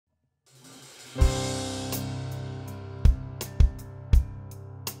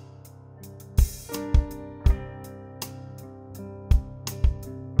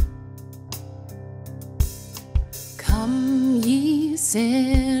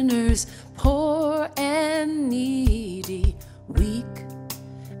sinners, poor and needy, weak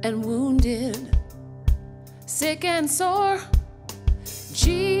and wounded, sick and sore.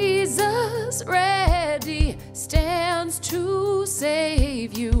 Jesus ready stands to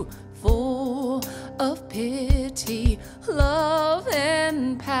save you, full of pity, love,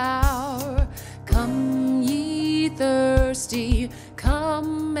 and power. Come ye thirsty,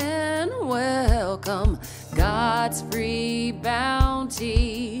 come and welcome God's free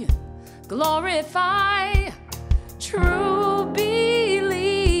bounty. Glorify true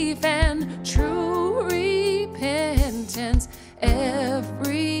belief and true repentance,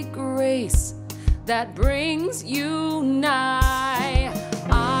 every grace that brings you nigh.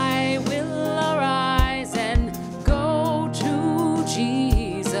 I will arise and go to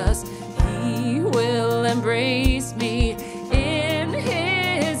Jesus. He will embrace me in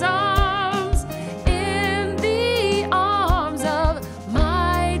his arms, in the arms of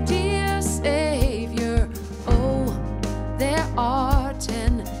my dear Savior. Oh, there are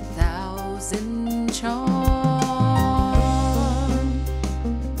 10,000 charms.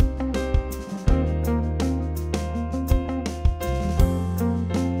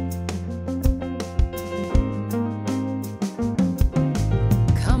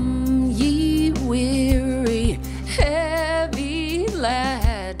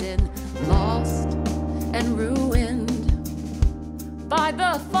 Lost and ruined by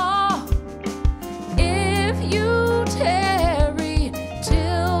the fall, if you tarry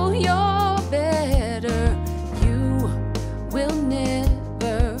till you're better, you will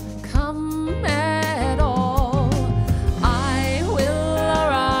never come at all. I will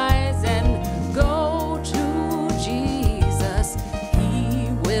arise and go to Jesus.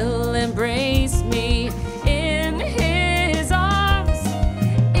 He will embrace me in his arms,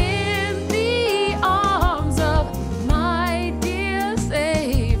 in the arms of my dear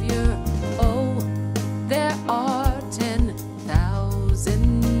Savior. Oh, there are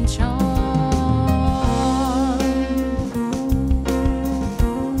 10,000 charms.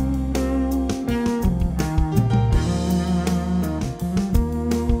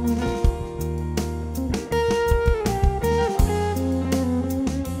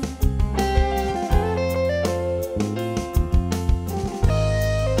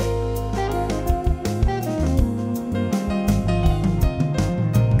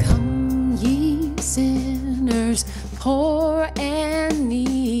 Sinners, poor and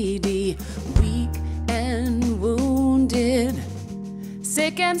needy, weak and wounded,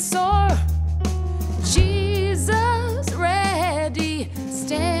 sick and sore.